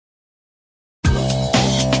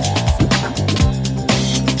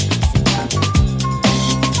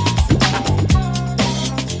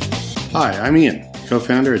Hi, I'm Ian,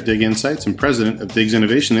 co-founder at Dig Insights and president of Dig's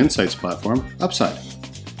innovation insights platform, Upside.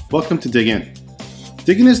 Welcome to Dig In.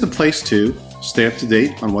 Dig In is the place to stay up to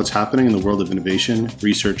date on what's happening in the world of innovation,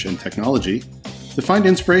 research, and technology, to find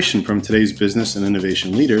inspiration from today's business and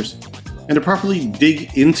innovation leaders, and to properly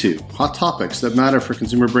dig into hot topics that matter for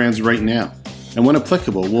consumer brands right now. And when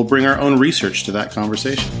applicable, we'll bring our own research to that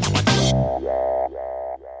conversation.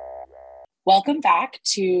 Welcome back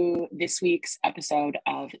to this week's episode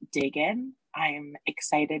of Dig In. I'm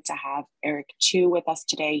excited to have Eric Chu with us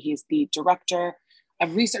today. He's the Director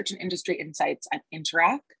of Research and Industry Insights at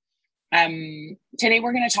Interac. Today,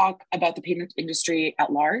 we're going to talk about the payment industry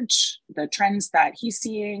at large, the trends that he's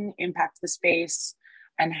seeing impact the space,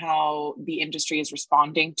 and how the industry is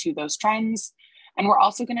responding to those trends. And we're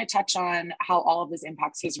also going to touch on how all of this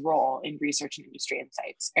impacts his role in research and industry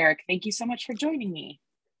insights. Eric, thank you so much for joining me.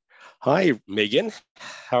 Hi, Megan.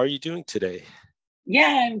 How are you doing today?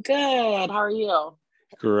 Yeah, I'm good. How are you?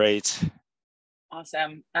 Great.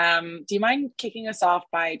 Awesome. Do you mind kicking us off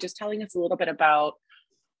by just telling us a little bit about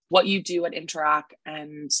what you do at Interac?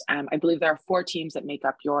 And I believe there are 4 teams that make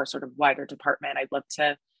up your sort of wider department. I'd love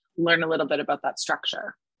to learn a little bit about that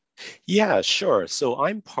structure. Yeah, sure. So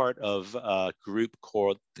I'm part of a group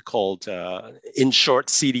called in short,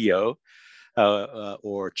 CDO,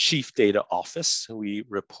 or Chief Data Office. We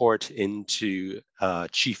report into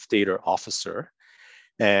Chief Data Officer,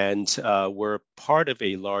 and we're part of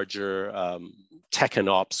a larger tech and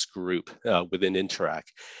ops group within Interac.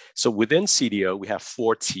 So within CDO, we have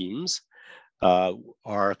 4 teams.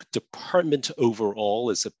 Our department overall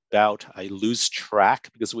is about, I lose track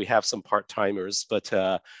because we have some part-timers, but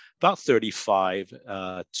about 35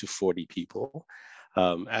 to 40 people.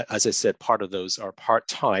 As I said, part of those are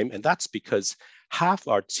part-time, and that's because half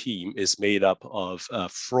our team is made up of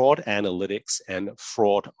fraud analytics and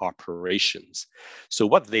fraud operations. So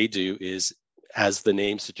what they do is, as the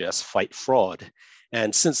name suggests, fight fraud.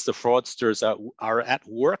 And since the fraudsters are at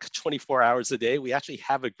work 24 hours a day, we actually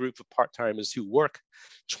have a group of part-timers who work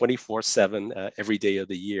 24/7 every day of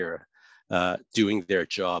the year, doing their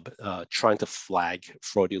job, trying to flag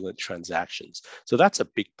fraudulent transactions. So that's a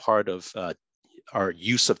big part of our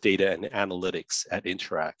use of data and analytics at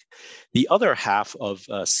Interac. The other half of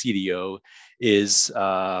CDO is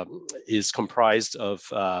comprised of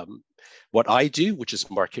what I do, which is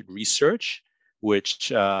market research,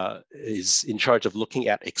 which is in charge of looking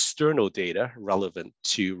at external data relevant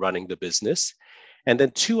to running the business. And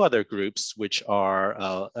then 2 other groups, which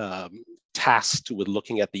are tasked with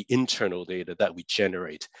looking at the internal data that we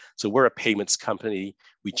generate. So we're a payments company.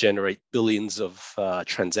 We generate billions of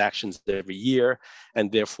transactions every year, and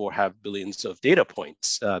therefore have billions of data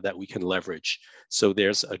points that we can leverage. So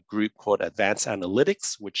there's a group called Advanced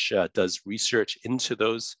Analytics, which does research into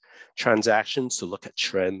those transactions to look at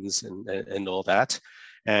trends and all that.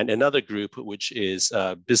 And another group, which is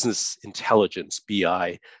business intelligence,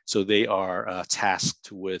 BI. So they are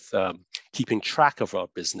tasked with keeping track of our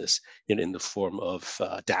business in the form of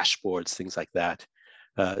dashboards, things like that,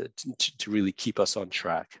 to really keep us on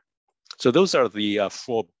track. So those are the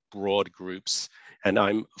 4 broad groups. And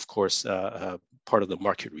I'm, of course, part of the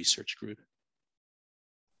market research group.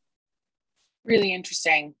 Really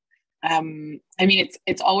interesting. I mean,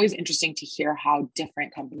 it's always interesting to hear how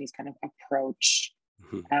different companies kind of approach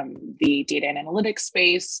the data and analytics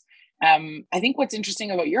space. I think what's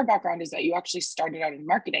interesting about your background is that you actually started out in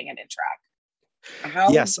marketing at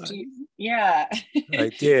Interac. Yes, yeah, I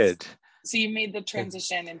did. So you made the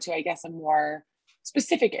transition into, I guess, a more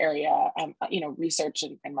specific area. Research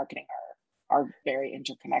and marketing are very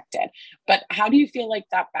interconnected. But how do you feel like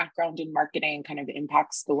that background in marketing kind of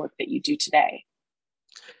impacts the work that you do today?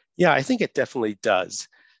 Yeah, I think it definitely does.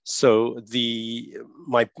 So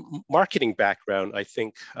my marketing background, I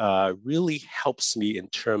think, really helps me in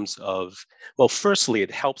terms of, well, firstly, it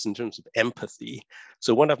helps in terms of empathy.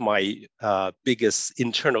 So one of my biggest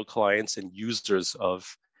internal clients and users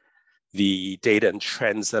of the data and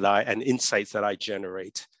trends and insights that I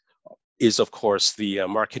generate is, of course, the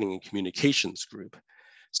marketing and communications group.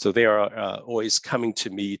 So they are always coming to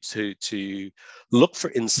me to look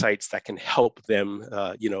for insights that can help them,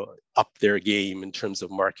 up their game in terms of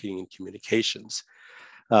marketing and communications.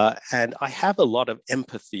 And I have a lot of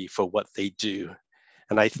empathy for what they do.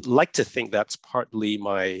 And I like to think that's partly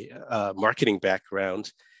my marketing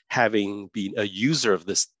background, having been a user of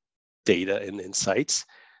this data and insights,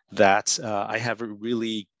 that I have a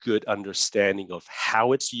really good understanding of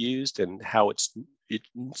how it's used and how it's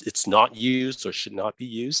not used or should not be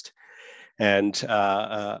used. And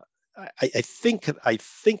I think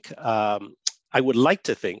I would like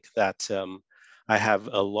to think that I have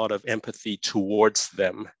a lot of empathy towards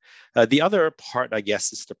them. The other part, I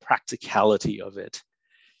guess, is the practicality of it.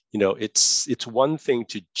 It's one thing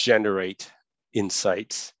to generate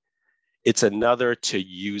insights. It's another to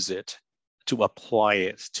use it, to apply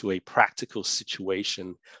it to a practical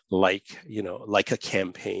situation like a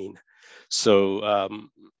campaign. So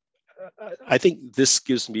I think this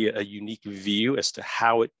gives me a unique view as to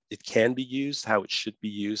how it can be used, how it should be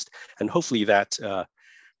used, and hopefully that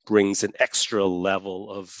brings an extra level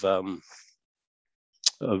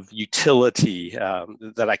of utility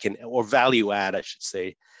that I can, or value add, I should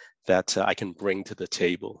say, that I can bring to the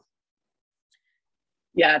table.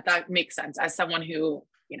 Yeah, that makes sense. As someone who,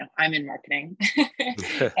 I'm in marketing,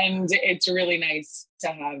 and it's really nice to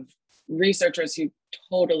have researchers who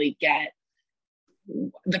totally get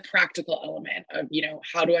the practical element of,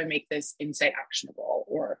 how do I make this insight actionable,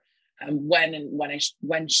 or when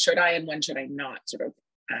should I and when should I not sort of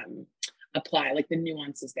apply, like the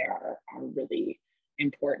nuances there are really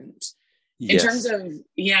important. Yes.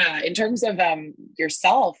 In terms of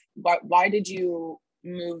yourself, why did you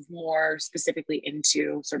move more specifically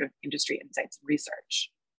into sort of industry insights and research?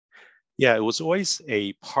 Yeah, it was always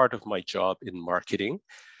a part of my job in marketing.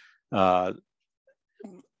 A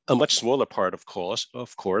much smaller part, of course,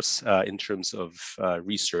 in terms of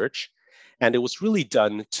research. And it was really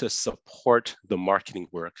done to support the marketing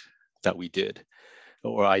work that we did,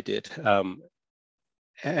 or I did.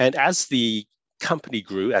 And as the company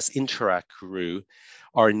grew, as Interac grew,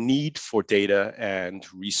 our need for data and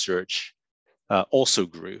research also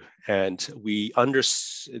grew. And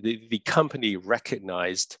the company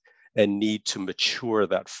recognized a need to mature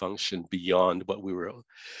that function beyond what we were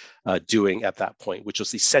doing at that point, which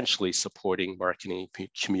was essentially supporting marketing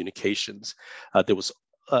communications. There was,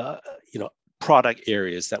 product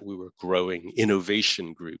areas that we were growing,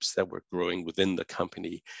 innovation groups that were growing within the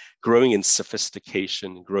company, growing in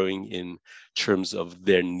sophistication, growing in terms of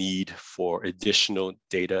their need for additional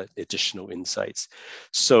data, additional insights.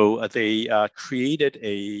 So they created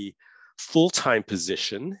a full-time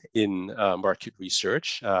position in market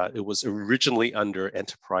research. It was originally under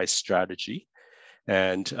enterprise strategy.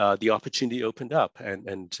 And the opportunity opened up,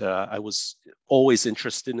 and I was always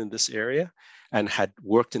interested in this area and had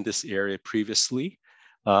worked in this area previously.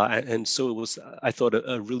 And so it was, I thought,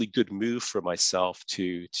 a really good move for myself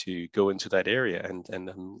to go into that area, and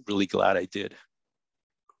I'm really glad I did.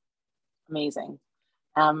 Amazing.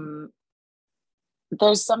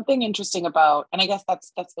 There's something interesting about, and I guess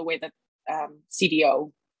that's the way that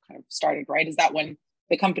CDO kind of started, right? Is that when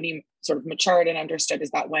the company sort of matured and understood?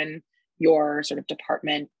 Is that when your sort of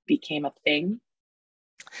department became a thing?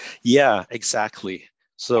 Yeah, exactly.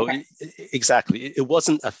 So okay. Exactly, it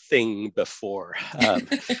wasn't a thing before.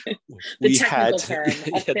 The technical term, a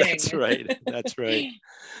thing. That's right. That's right.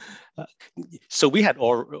 So we had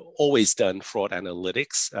always done fraud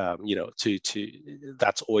analytics.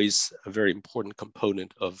 That's always a very important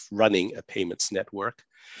component of running a payments network.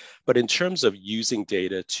 But in terms of using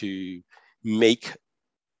data to make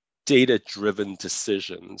data-driven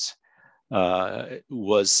decisions,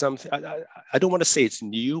 was something, I don't want to say it's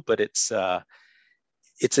new, but it's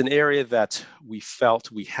an area that we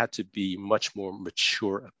felt we had to be much more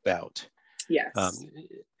mature about. Yes.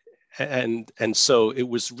 And so it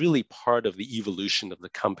was really part of the evolution of the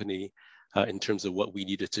company in terms of what we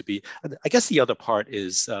needed to be. I guess the other part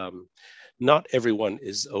is not everyone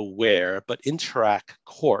is aware, but Interac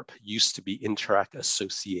Corp used to be Interac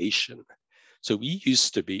Association. So we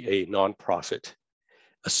used to be a nonprofit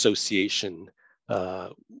association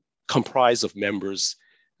comprised of members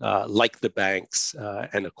like the banks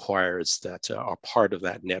and acquirers that are part of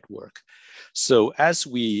that network. So as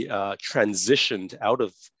we transitioned out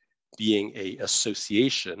of being an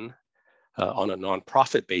association on a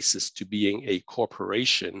nonprofit basis to being a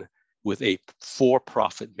corporation with a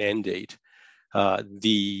for-profit mandate,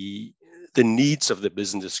 the needs of the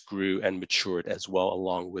business grew and matured as well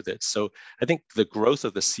along with it. So I think the growth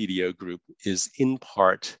of the CDO group is in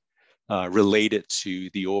part related to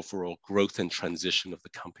the overall growth and transition of the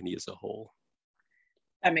company as a whole.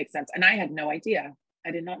 That makes sense. And I had no idea.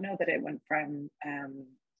 I did not know that it went from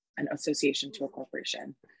an association to a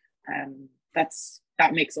corporation.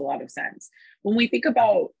 That makes a lot of sense. When we think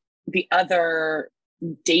about the other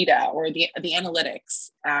data or the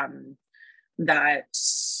analytics that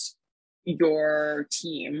your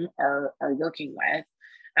team are working with,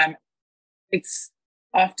 it's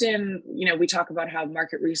often, we talk about how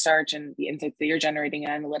market research and the insights that you're generating in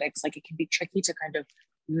analytics, like it can be tricky to kind of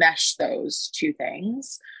mesh those two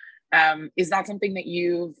things. Is that something that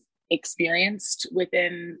you've experienced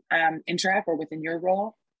within Interac or within your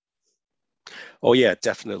role? Oh yeah,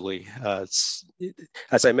 definitely. As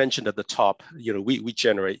I mentioned at the top, we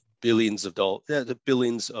generate billions of dollars, the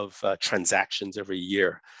billions of transactions every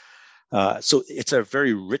year. So it's a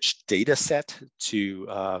very rich data set to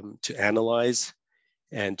analyze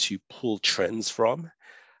and to pull trends from.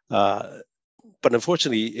 But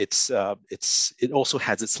unfortunately, it also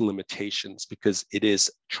has its limitations because it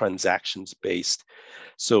is transactions based.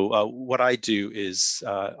 So what I do is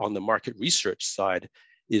on the market research side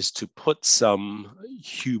is to put a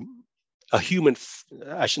human,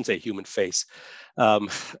 I shouldn't say human face, um,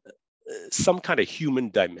 some kind of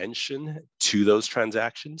human dimension to those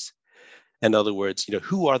transactions. In other words,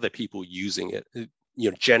 who are the people using it,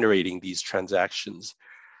 generating these transactions?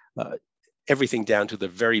 Uh, Everything down to the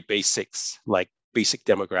very basics, like basic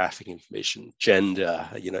demographic information, gender,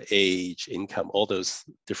 age, income, all those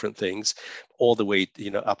different things, all the way,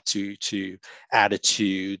 up to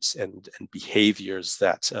attitudes and behaviors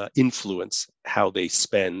that influence how they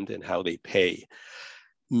spend and how they pay.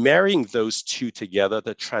 Marrying those two together,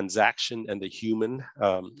 the transaction and the human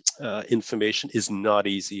information, is not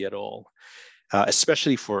easy at all,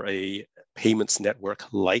 especially for a payments network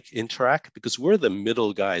like Interac, because we're the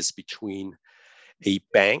middle guys between a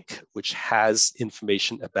bank, which has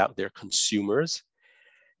information about their consumers,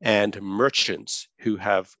 and merchants who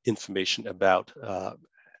have information about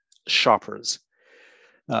shoppers.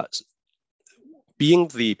 Uh, Being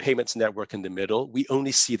the payments network in the middle, we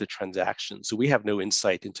only see the transactions. So we have no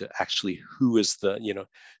insight into actually who is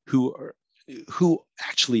who are, who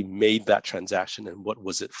actually made that transaction and what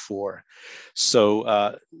was it for.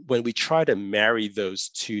 So when we try to marry those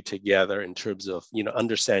two together in terms of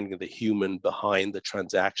understanding the human behind the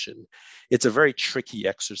transaction, it's a very tricky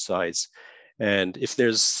exercise. And if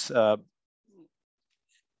there's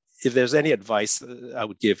any advice I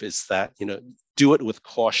would give, is that do it with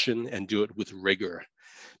caution and do it with rigor,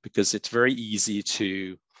 because it's very easy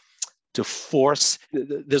to force.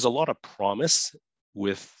 There's a lot of promise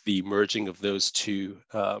with the merging of those two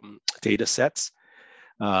data sets.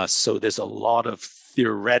 So there's a lot of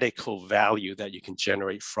theoretical value that you can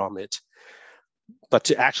generate from it. But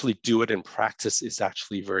to actually do it in practice is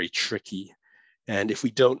actually very tricky. And if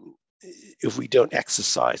we don't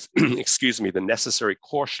exercise, excuse me, the necessary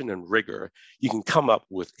caution and rigor, you can come up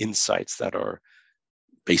with insights that are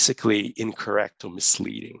basically incorrect or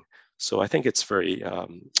misleading. So I think it's very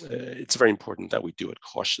important that we do it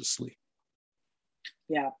cautiously.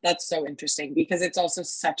 Yeah, that's so interesting because it's also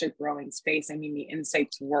such a growing space. I mean, the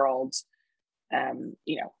insights world,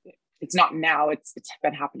 it's not now, it's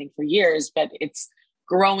been happening for years, but it's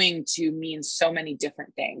growing to mean so many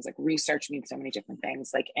different things. Like research means so many different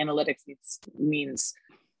things. Like analytics means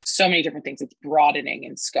so many different things. It's broadening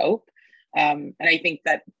in scope. And I think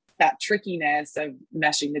that trickiness of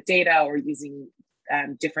meshing the data or using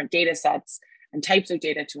different data sets and types of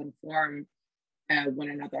data to inform one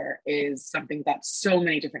another is something that so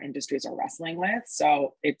many different industries are wrestling with.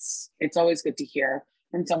 So it's always good to hear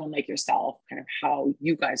from someone like yourself kind of how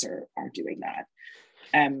you guys are doing that.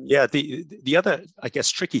 Yeah, the other, I guess,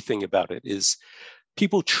 tricky thing about it is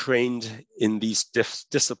people trained in these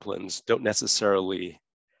disciplines don't necessarily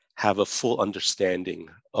have a full understanding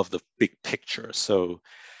of the big picture. So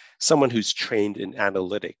someone who's trained in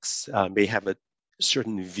analytics may have a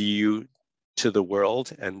certain view to the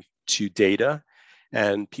world and to data,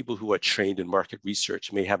 and people who are trained in market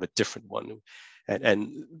research may have a different one.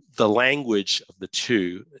 And the language of the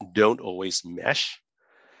two don't always mesh,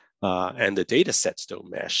 and the data sets don't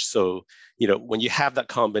mesh. So, when you have that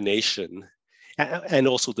combination, and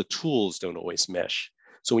also the tools don't always mesh.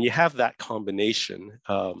 So when you have that combination,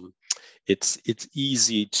 it's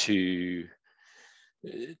easy to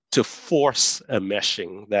force a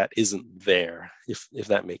meshing that isn't there, if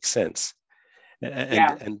that makes sense.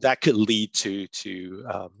 And that could lead to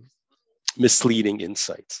misleading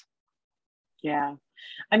insights. Yeah.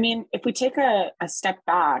 I mean, if we take a step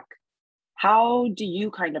back, how do you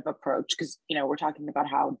kind of approach, because, we're talking about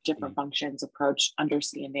how different functions approach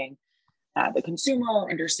understanding the consumer,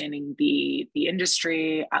 understanding the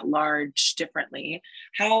industry at large differently.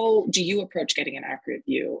 How do you approach getting an accurate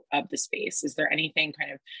view of the space? Is there anything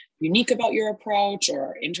kind of unique about your approach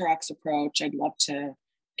or Interac's approach? I'd love to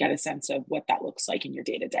get a sense of what that looks like in your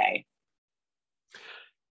day-to-day.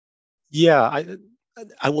 Yeah,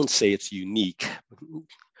 I won't say it's unique,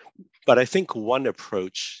 but I think one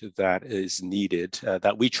approach that is needed,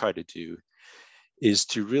 that we try to do, is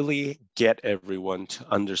to really get everyone to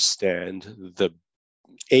understand the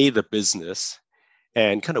business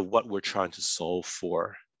and kind of what we're trying to solve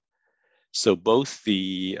for. So both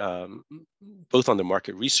on the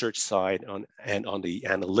market research side and on the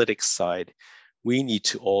analytics side, we need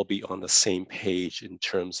to all be on the same page in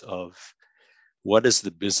terms of what is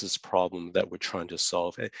the business problem that we're trying to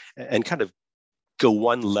solve, and kind of go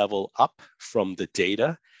one level up from the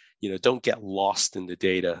data. Don't get lost in the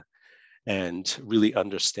data and really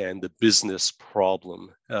understand the business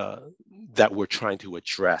problem that we're trying to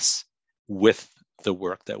address with the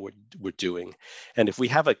work that we're doing. And if we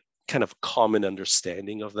have a kind of common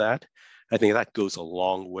understanding of that, I think that goes a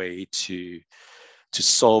long way to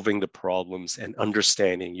solving the problems and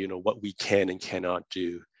understanding, what we can and cannot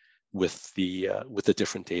do with the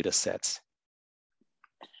different data sets.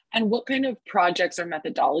 And what kind of projects or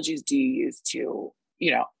methodologies do you use to,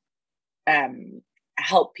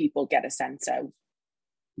 help people get a sense of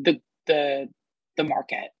the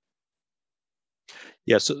market?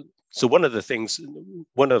 Yeah. So one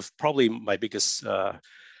of probably my biggest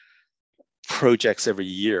projects every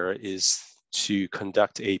year is to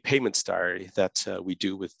conduct a payments diary that we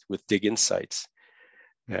do with Dig Insights.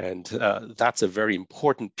 And that's a very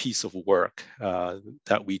important piece of work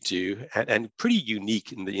that we do, and pretty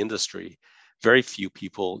unique in the industry. Very few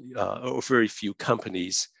people or very few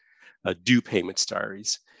companies do payments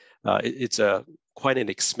diaries. It's quite an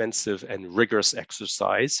expensive and rigorous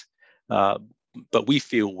exercise, but we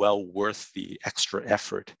feel well worth the extra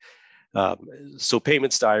effort. So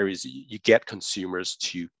payments diaries, you get consumers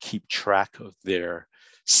to keep track of their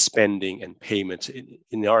spending and payments,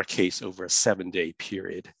 in our case, over a 7-day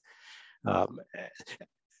period.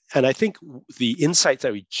 And I think the insight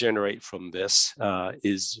that we generate from this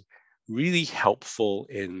is really helpful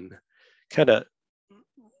in kind of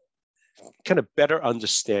better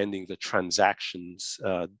understanding the transactions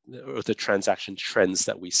or the transaction trends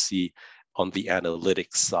that we see on the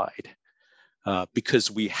analytics side.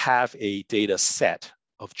 Because we have a data set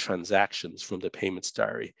of transactions from the payments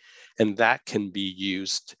diary, and that can be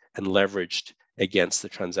used and leveraged against the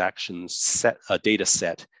transactions data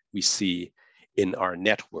set we see in our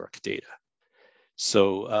network data.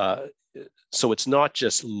 So it's not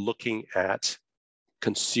just looking at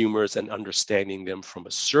consumers and understanding them from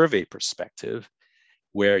a survey perspective,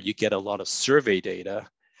 where you get a lot of survey data,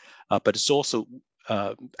 but it's also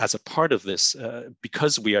as a part of this,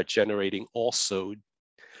 because we are generating also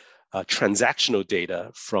transactional data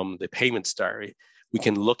from the payments diary, we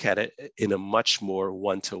can look at it in a much more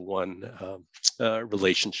one-to-one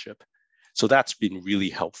relationship. So that's been really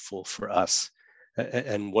helpful for us,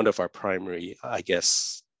 and one of our primary, I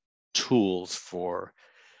guess, tools for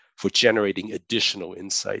generating additional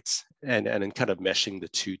insights and kind of meshing the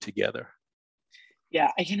two together.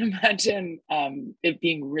 Yeah, I can imagine it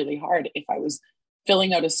being really hard if I was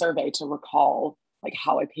filling out a survey to recall like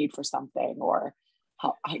how I paid for something, or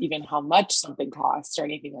how much something costs, or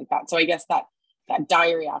anything like that. So I guess that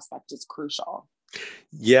diary aspect is crucial.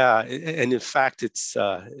 Yeah, and in fact, it's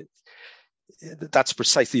that's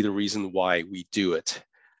precisely the reason why we do it.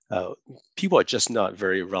 People are just not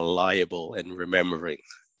very reliable in remembering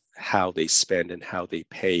how they spend and how they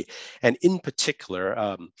pay. And in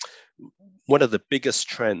particular, one of the biggest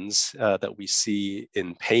trends that we see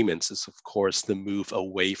in payments is, of course, the move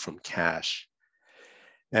away from cash.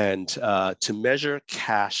 And to measure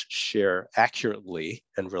cash share accurately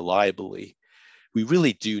and reliably, we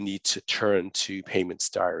really do need to turn to payments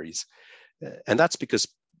diaries. And that's because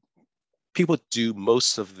people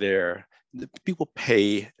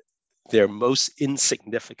pay their most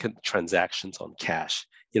insignificant transactions on cash.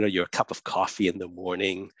 Your cup of coffee in the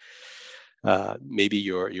morning, maybe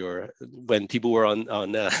when people were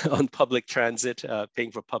on public transit,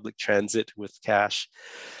 paying for public transit with cash.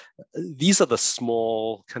 These are the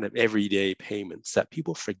small kind of everyday payments that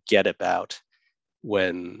people forget about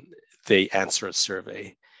when they answer a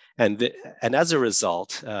survey. And as a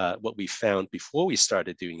result, what we found before we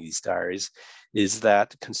started doing these diaries is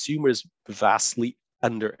that consumers vastly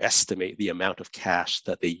underestimate the amount of cash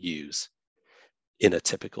that they use in a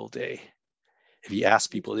typical day. If you ask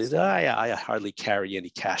people, they say, I hardly carry any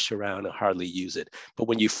cash around, I hardly use it. But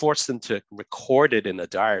when you force them to record it in a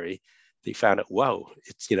diary, they found out, wow,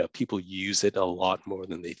 it's, people use it a lot more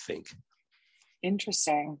than they think.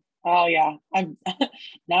 Interesting. Oh yeah. I'm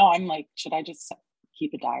like, should I just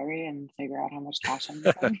keep a diary and figure out how much cash I'm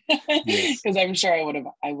using? Because I'm sure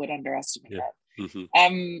I would underestimate it.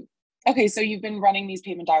 Mm-hmm. Okay, so you've been running these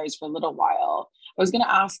payment diaries for a little while. I was going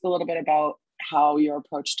to ask a little bit about how your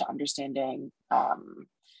approach to understanding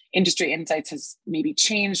industry insights has maybe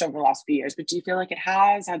changed over the last few years, but do you feel like it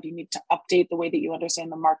has? Have you need to update the way that you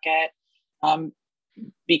understand the market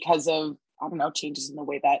because of, I don't know, changes in the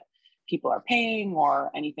way that people are paying or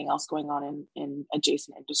anything else going on in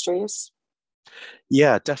adjacent industries?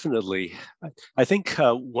 Yeah, definitely. I think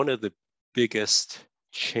one of the biggest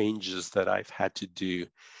changes that I've had to do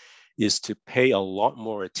is to pay a lot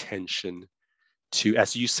more attention to,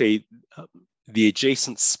 as you say, the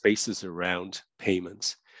adjacent spaces around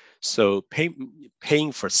payments. So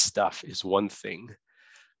paying for stuff is one thing,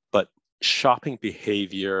 but shopping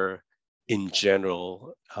behavior in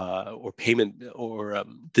general, or payment, or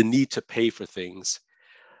the need to pay for things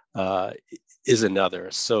is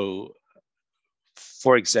another. So,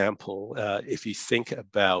 for example, if you think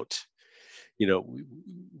about,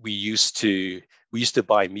 we used to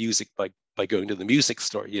buy music by going to the music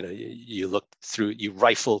store. You look through, you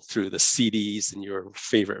rifle through the CDs in your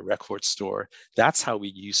favorite record store. That's how we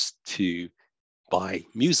used to buy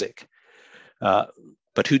music.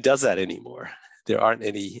 But who does that anymore? There aren't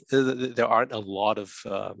a lot of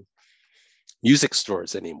music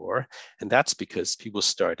stores anymore, and that's because people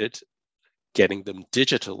started getting them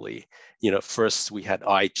digitally. First we had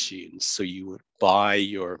iTunes, so you would buy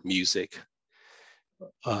your music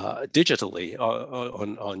digitally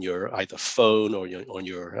on your either phone or on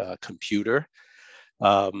your computer.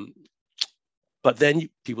 But then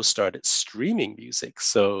people started streaming music.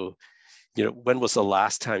 So, when was the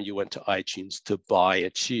last time you went to iTunes to buy a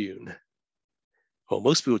tune? Well,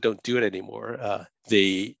 most people don't do it anymore.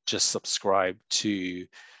 They just subscribe to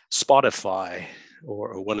Spotify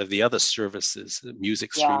or one of the other services,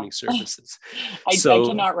 music streaming services. I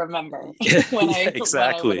cannot remember when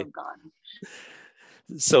exactly. I would have gone.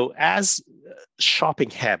 So as shopping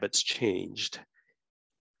habits changed,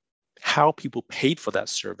 how people paid for that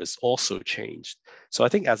service also changed. So I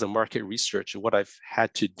think as a market researcher, what I've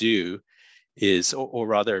had to do is, or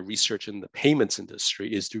rather research in the payments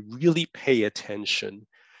industry, is to really pay attention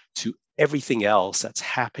to everything else that's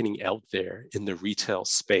happening out there in the retail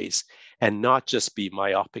space, and not just be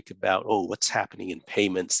myopic about, what's happening in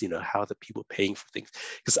payments, how are the people paying for things?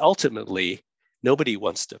 Because ultimately, nobody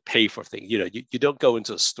wants to pay for things. You don't go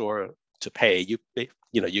into a store to pay. You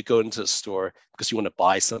go into a store because you want to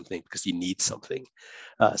buy something, because you need something.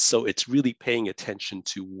 So it's really paying attention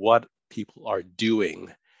to what people are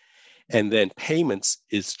doing. And then payments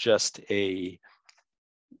is just a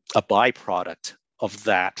byproduct of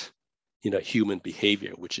that, human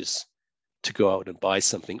behavior, which is to go out and buy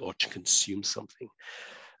something or to consume something.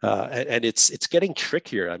 And it's getting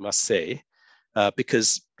trickier, I must say,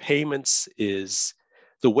 because the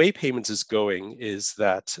way payments is going is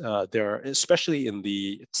that there are, especially in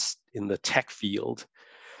the tech field,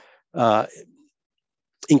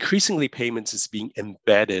 increasingly payments is being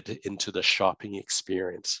embedded into the shopping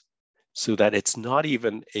experience, so that it's not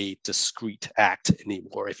even a discrete act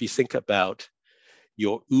anymore. If you think about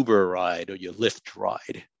your Uber ride or your Lyft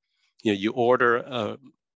ride, you order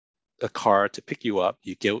a car to pick you up,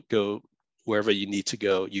 you go wherever you need to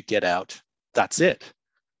go, you get out, that's it.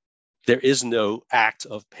 There is no act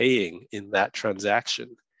of paying in that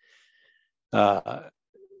transaction. Or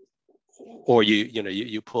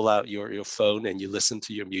you pull out your phone and you listen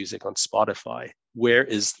to your music on Spotify. Where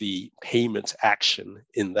is the payment action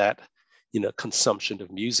in that consumption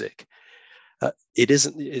of music? It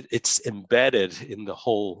isn't. It's embedded in the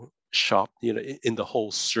whole shop, in the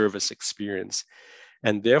whole service experience,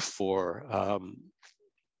 and therefore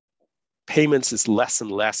payments is less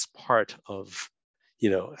and less part of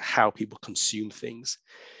how people consume things.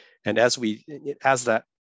 And as that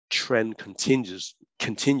trend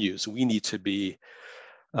continues, we need to be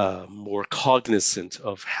more cognizant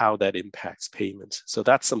of how that impacts payments. So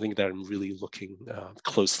that's something that I'm really looking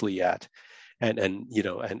closely at, and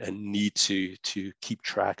need to keep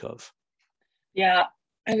track of. Yeah,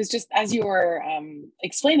 I was just, as you were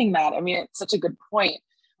explaining that, I mean, it's such a good point.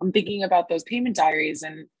 I'm thinking about those payment diaries,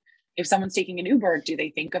 and if someone's taking an Uber, do they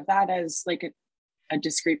think of that as like a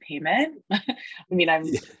discrete payment? I mean, I'm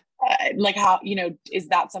like, how, is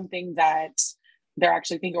that something that they're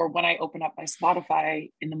actually thinking? Or when I open up my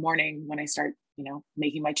Spotify in the morning, when I start,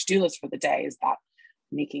 making my to-do list for the day, is that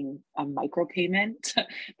making a micro payment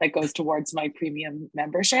that goes towards my premium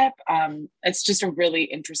membership? It's just a really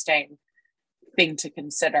interesting thing to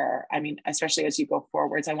consider. I mean, especially as you go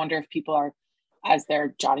forwards, I wonder if people are, as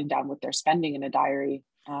they're jotting down what they're spending in a diary,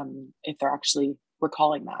 if they're actually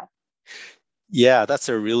recalling that. Yeah, that's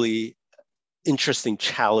a really interesting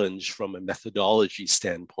challenge from a methodology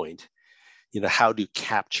standpoint. How to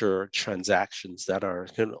capture transactions that are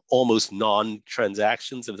almost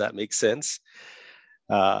non-transactions, if that makes sense.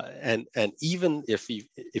 And even if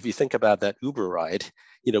you think about that Uber ride,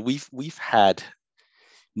 we've had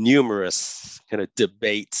numerous kind of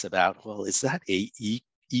debates about, well, is that a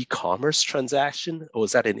e-commerce transaction, or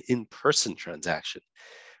is that an in-person transaction?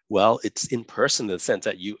 Well, it's in person in the sense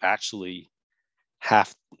that you actually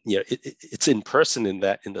have, it's in person in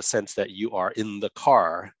the sense that you are in the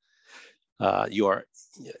car, you are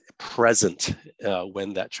present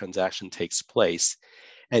when that transaction takes place,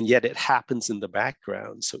 and yet it happens in the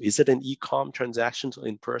background. So is it an e-com transaction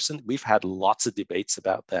in person? We've had lots of debates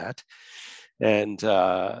about that. And,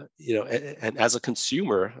 and as a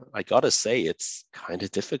consumer, I got to say, it's kind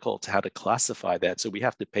of difficult how to classify that. So we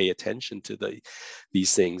have to pay attention to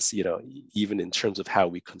these things, even in terms of how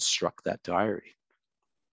we construct that diary.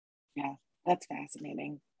 Yeah, that's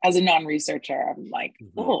fascinating. As a non-researcher, I'm like,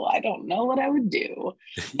 oh, I don't know what I would do.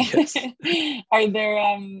 Yes. Are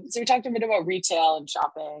there, so we talked a bit about retail and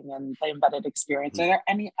shopping and the embedded experience. Are there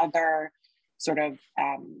any other sort of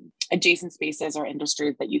adjacent spaces or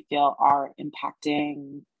industries that you feel are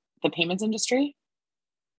impacting the payments industry?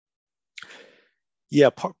 Yeah,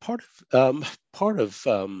 part of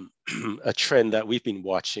a trend that we've been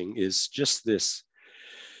watching is just this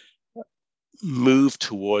move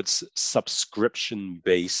towards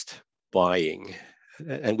subscription-based buying,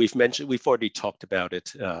 and we've already talked about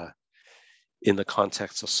it in the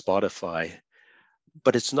context of Spotify.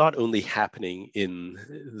 But it's not only happening in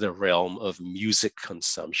the realm of music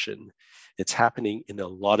consumption; it's happening in a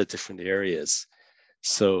lot of different areas.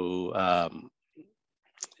 So,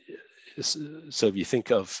 so if you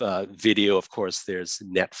think of video, of course, there's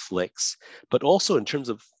Netflix, but also in terms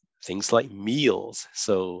of things like meals.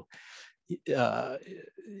 So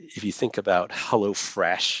if you think about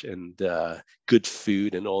HelloFresh and Good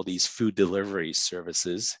Food and all these food delivery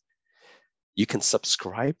services, you can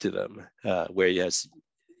subscribe to them. Whereas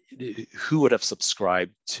who would have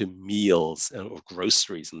subscribed to meals or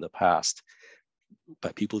groceries in the past?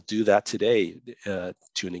 But people do that today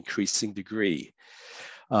to an increasing degree.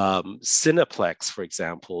 Cineplex, for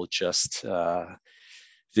example, just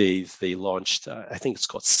they launched, I think it's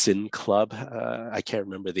called Cin Club. I can't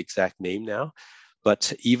remember the exact name now,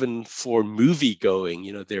 but even for movie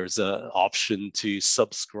going, there's an option to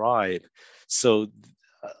subscribe. So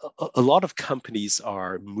a lot of companies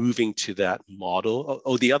are moving to that model.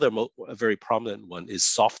 Oh, the other very prominent one is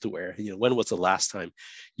software. When was the last time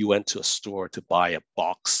you went to a store to buy a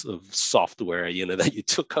box of software, that you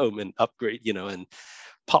took home and upgrade, and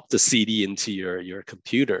pop the CD into your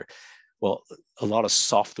computer? Well, a lot of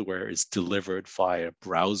software is delivered via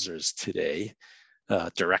browsers today,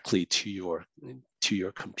 directly to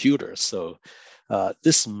your computer. So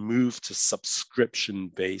this move to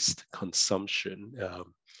subscription-based consumption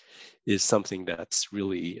is something that's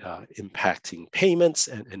really impacting payments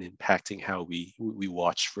and impacting how we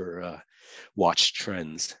watch for watch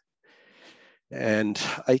trends. And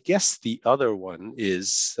I guess the other one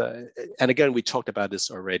is, and again, we talked about this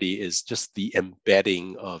already, is just the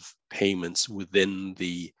embedding of payments within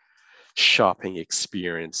the shopping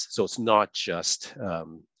experience. So it's not just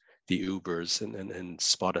the Ubers and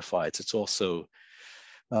Spotify. It's also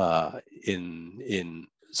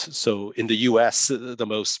so in the US, the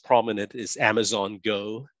most prominent is Amazon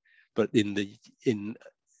Go, but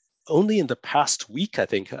only in the past week, I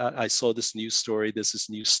think I saw this news story. There's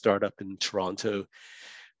this new startup in Toronto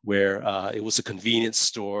where it was a convenience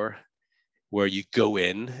store where you go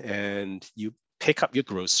in and you pick up your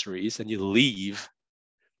groceries and you leave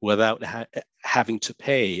without having to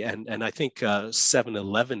pay. And I think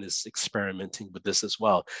 7-Eleven is experimenting with this as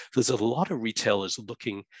well. There's a lot of retailers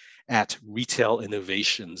looking at retail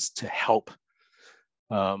innovations to help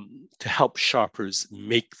shoppers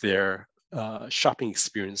make their shopping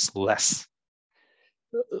experience less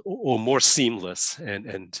or more seamless,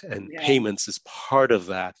 and Yeah. payments is part of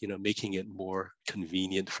that, making it more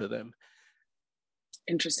convenient for them.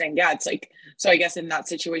 Interesting. Yeah, it's like, so I guess in that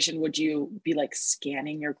situation, would you be like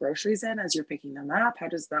scanning your groceries in as you're picking them up? How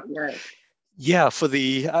does that work? Yeah, for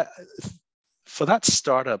that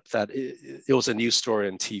startup, that it was a news story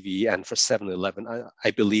on TV, and for 7-Eleven,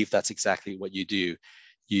 I believe that's exactly what you do.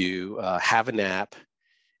 You have an app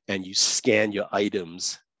and you scan your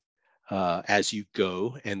items as you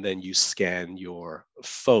go, and then you scan your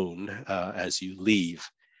phone as you leave,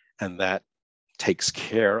 and that takes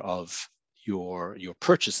care of your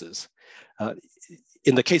purchases.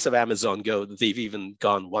 In the case of Amazon Go, they've even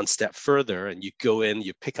gone one step further, and you go in,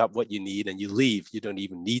 you pick up what you need, and you leave. You don't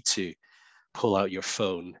even need to pull out your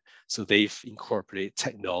phone. So they've incorporated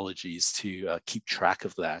technologies to keep track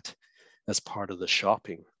of that as part of the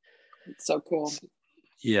shopping. It's so cool.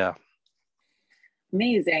 Yeah.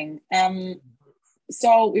 Amazing.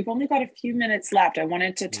 So we've only got a few minutes left. I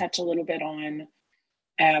wanted to touch a little bit on,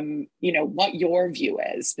 what your view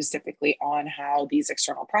is specifically on how these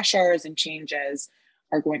external pressures and changes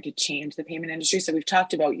are going to change the payment industry. So we've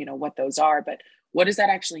talked about, what those are, but what does that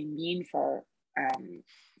actually mean for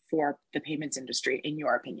for the payments industry, in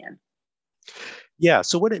your opinion? Yeah,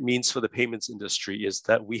 so what it means for the payments industry is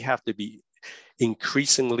that we have to be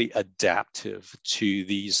increasingly adaptive to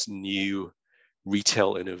these new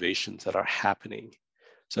retail innovations that are happening.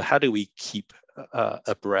 So how do we keep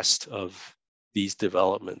abreast of these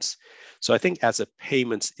developments? So I think as a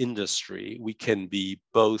payments industry, we can be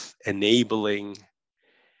both enabling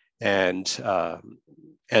and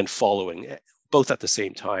following, both at the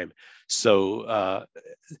same time. So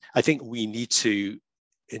I think we need to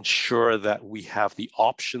ensure that we have the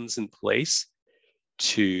options in place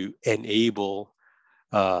to enable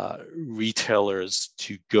retailers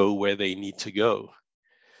to go where they need to go.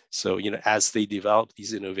 So, as they develop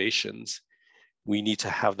these innovations, we need to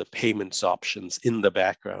have the payments options in the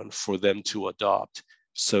background for them to adopt,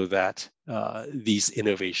 so that these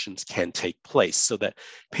innovations can take place, so that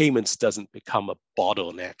payments doesn't become a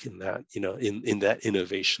bottleneck in that, in that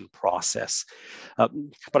innovation process.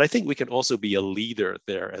 But I think we can also be a leader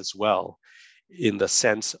there as well, in the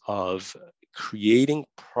sense of creating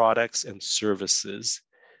products and services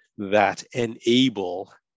that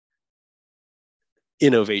enable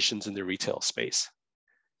innovations in the retail space.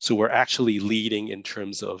 So we're actually leading in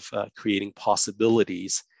terms of creating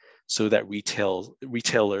possibilities so that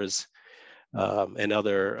retailers and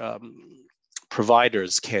other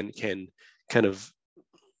providers can kind of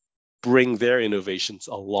bring their innovations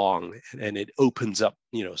along, and it opens up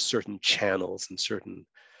certain channels and certain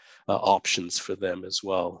options for them as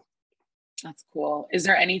well. That's cool. Is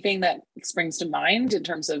there anything that springs to mind in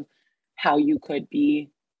terms of how you could be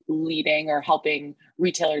leading or helping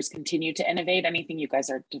retailers continue to innovate? Anything you guys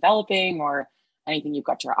are developing or anything you've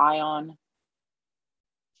got your eye on?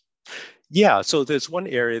 Yeah, so there's one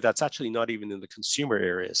area that's actually not even in the consumer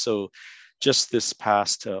area. So just this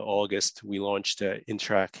past August, we launched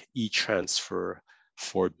Interac e-transfer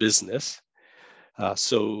for business.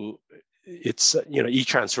 So it's,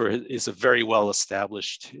 e-transfer is a very well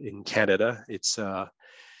established in Canada. It's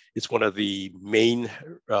one of the main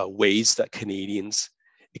ways that Canadians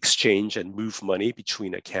exchange and move money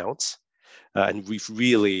between accounts. And we've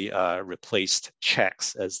really replaced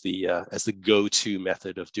checks as the go-to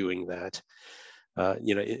method of doing that,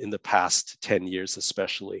 in the past 10 years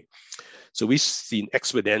especially. So we've seen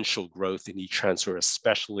exponential growth in e-transfer,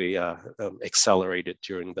 especially accelerated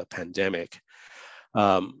during the pandemic.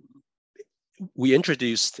 We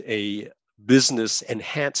introduced a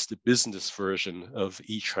enhanced business version of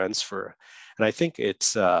e-transfer, and I think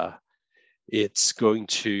it has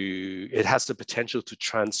the potential to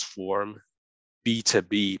transform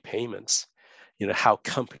B2B payments, how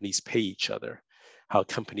companies pay each other, how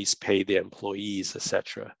companies pay their employees,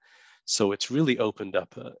 etc. So it's really opened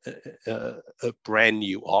up a brand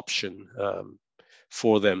new option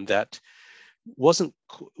for them that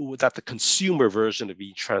the consumer version of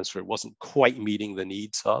e-transfer wasn't quite meeting the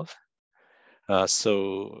needs of.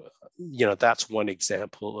 So that's one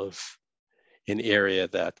example of an area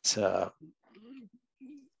that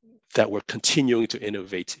we're continuing to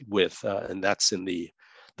innovate with, and that's in the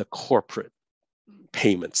corporate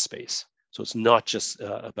payment space. So it's not just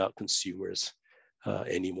about consumers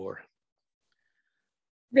anymore.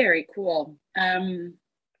 Very cool.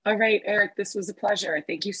 All right, Eric, this was a pleasure.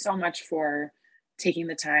 Thank you so much for taking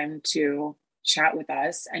the time to chat with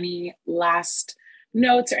us. Any last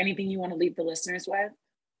notes or anything you want to leave the listeners with?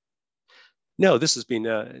 No, this has been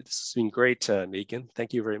great, Megan.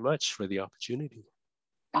 Thank you very much for the opportunity.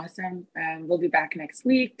 Awesome. We'll be back next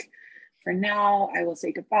week. For now, I will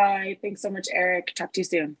say goodbye. Thanks so much, Eric. Talk to you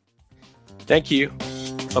soon. Thank you.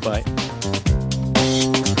 Bye-bye.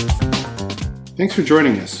 Thanks for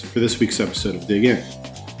joining us for this week's episode of Dig In.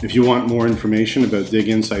 If you want more information about Dig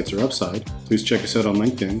Insights or Upside, please check us out on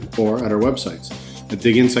LinkedIn or at our websites at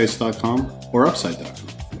diginsights.com or upside.com.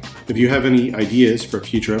 If you have any ideas for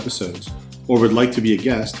future episodes or would like to be a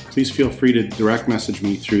guest, please feel free to direct message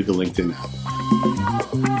me through the LinkedIn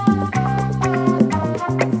app.